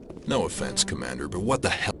 No offense, Commander, but what the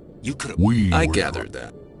hell? You could have... I gathered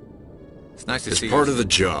that. It's nice to It's see part you. of the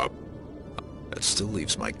job. That still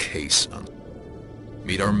leaves my case on...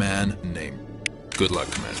 Meet our man, name. Good luck,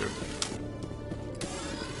 Commander.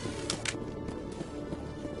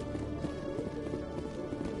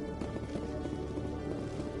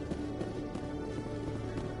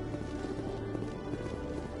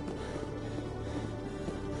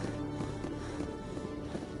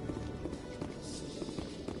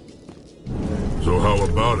 So how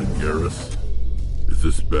about it, Garrus? Is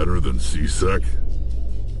this better than CSEC?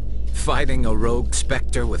 Fighting a rogue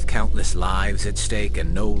specter with countless lives at stake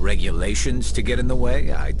and no regulations to get in the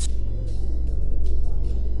way, I'd...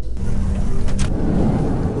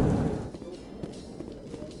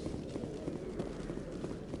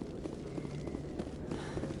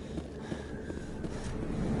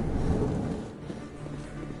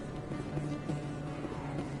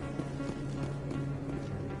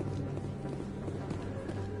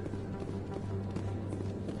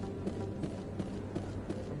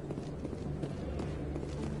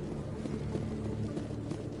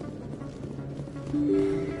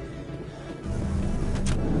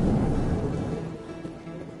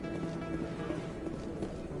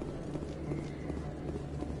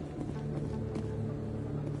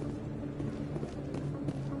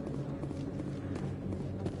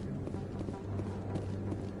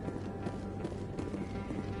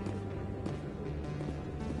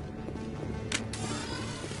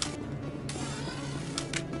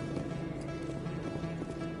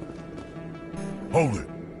 Hold it.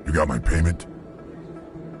 You got my payment?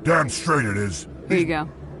 Damn straight it is. Here you go.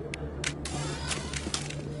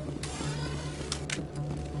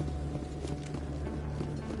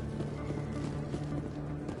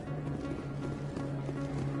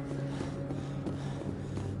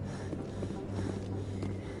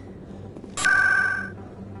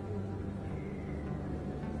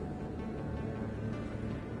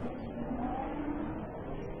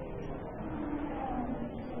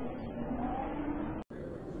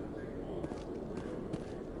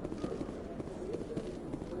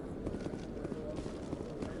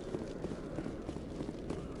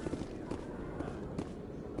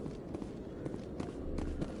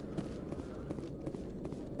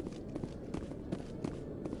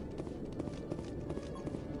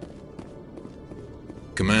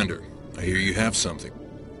 Commander, I hear you have something.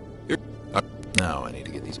 Here. Now I need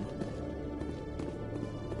to get these...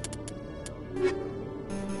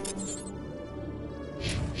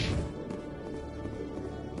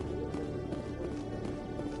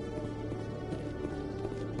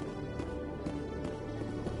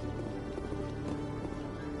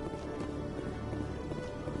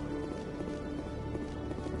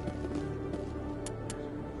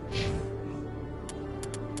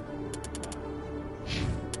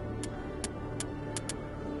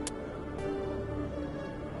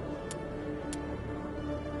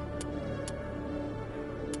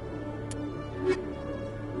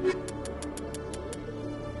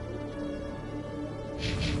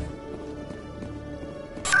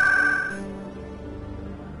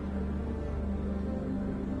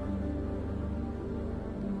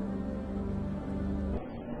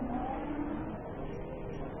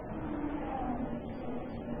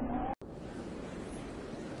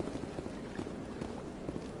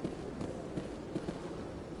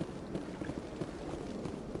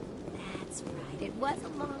 That's right. It was a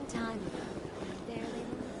long time ago. There they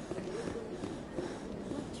were.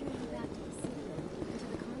 What drew you back to the city and to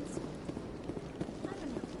the console?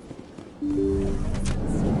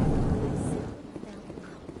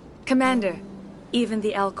 Commander, even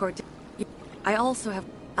the Elcor... I also have...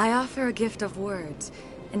 I offer a gift of words,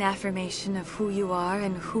 an affirmation of who you are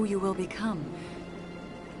and who you will become.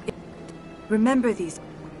 Remember these...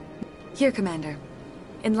 Here, Commander.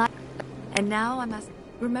 And now I must...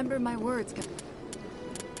 Remember my words, Commander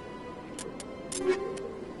Shepuurd.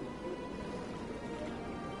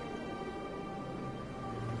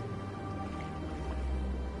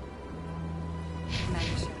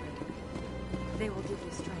 They will give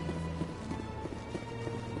you strength.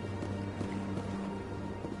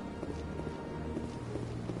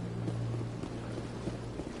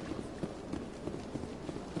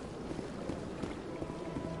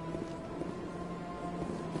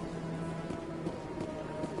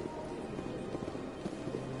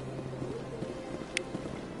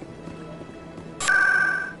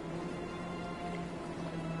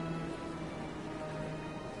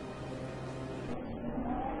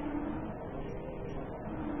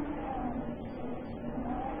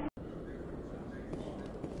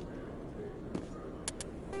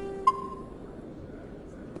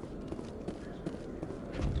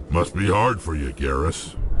 Must be hard for you,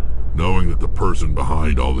 Garrus, knowing that the person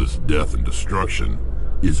behind all this death and destruction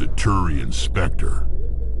is a Turian Spectre.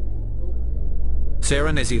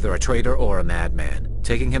 Saren is either a traitor or a madman.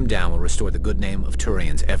 Taking him down will restore the good name of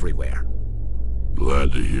Turians everywhere.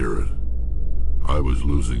 Glad to hear it. I was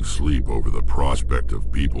losing sleep over the prospect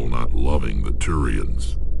of people not loving the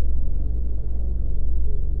Turians.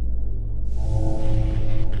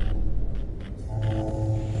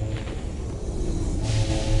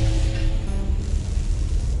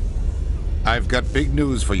 I've got big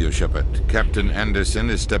news for you, Shepuurd. Captain Anderson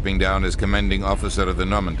is stepping down as commanding officer of the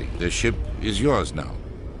Normandy. The ship is yours now.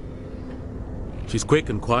 She's quick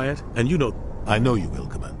and quiet, and you know... I know you will,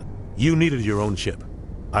 Commander. You needed your own ship.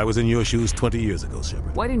 I was in your shoes 20 years ago,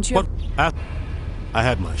 Shepuurd. Why didn't you... What? I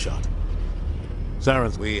had my shot.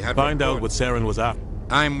 Saren's... Find out what Saren was after.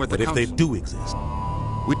 I'm with the But if council. they do exist...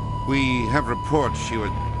 We have reports she was...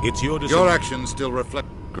 It's your decision. Your actions still reflect...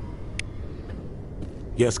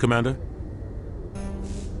 Yes, Commander?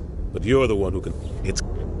 But you're the one who can... It's...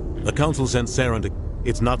 The Council sent Saren to...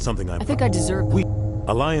 It's not something I think I deserve...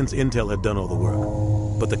 Alliance Intel had done all the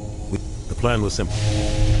work. But the plan was simple.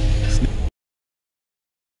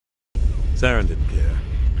 Saren didn't care.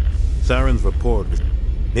 Saren's report was...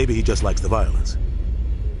 Maybe he just likes the violence.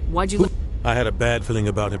 Why'd you... I had a bad feeling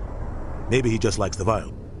about him. Maybe he just likes the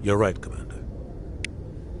violence. You're right, Commander.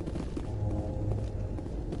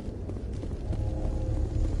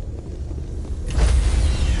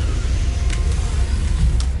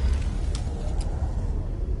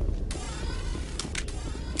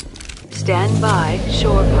 Stand by,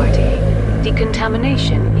 shore party.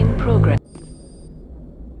 Decontamination in progress.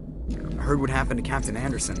 I heard what happened to Captain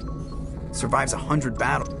Anderson. Survives 100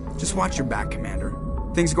 battles. Just watch your back, Commander.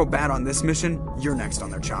 Things go bad on this mission, you're next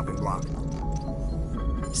on their chopping block.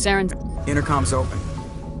 Saren's... Intercom's open.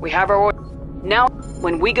 We have our order. Now,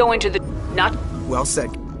 when we go into the... Not... Well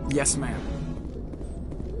said. Yes, ma'am.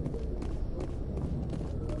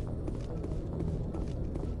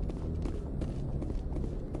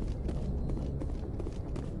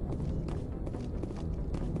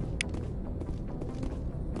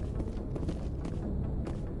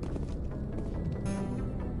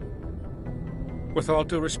 With all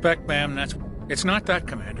due respect, ma'am, it's not that,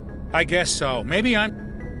 Commander. I guess so. Maybe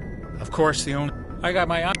I'm... Of course, the only... I got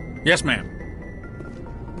my eye... Yes, ma'am.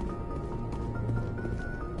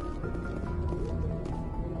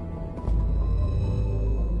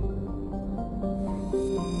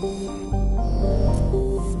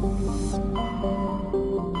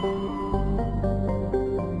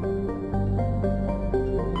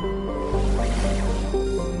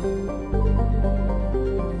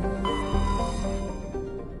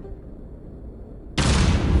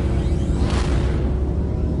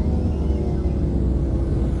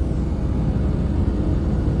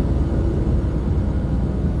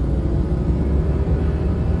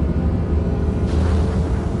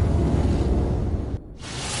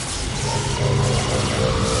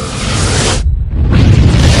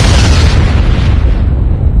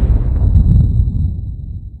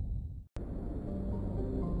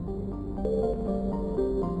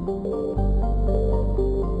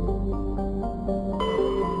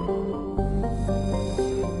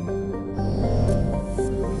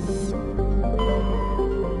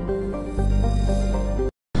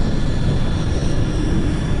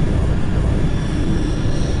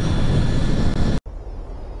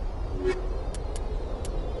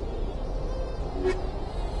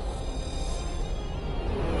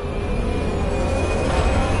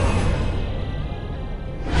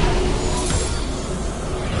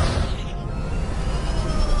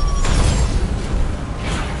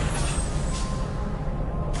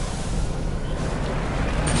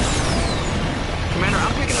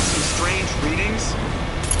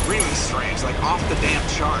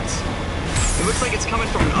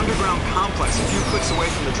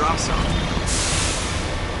 us out.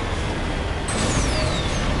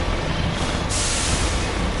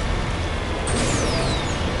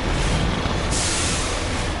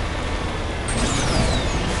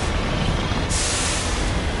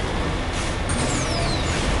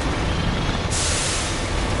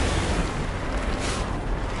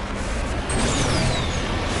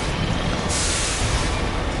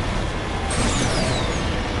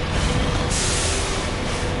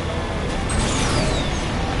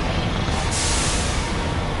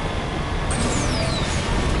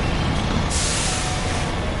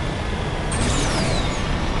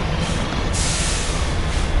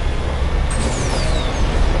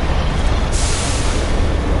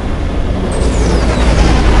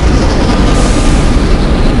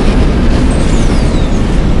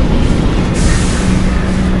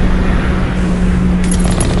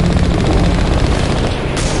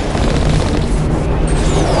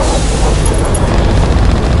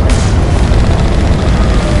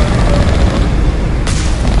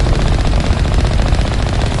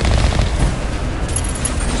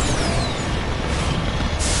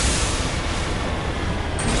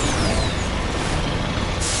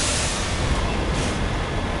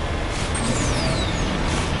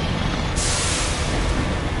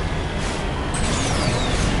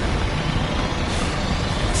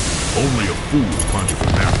 Only a fool punches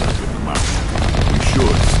a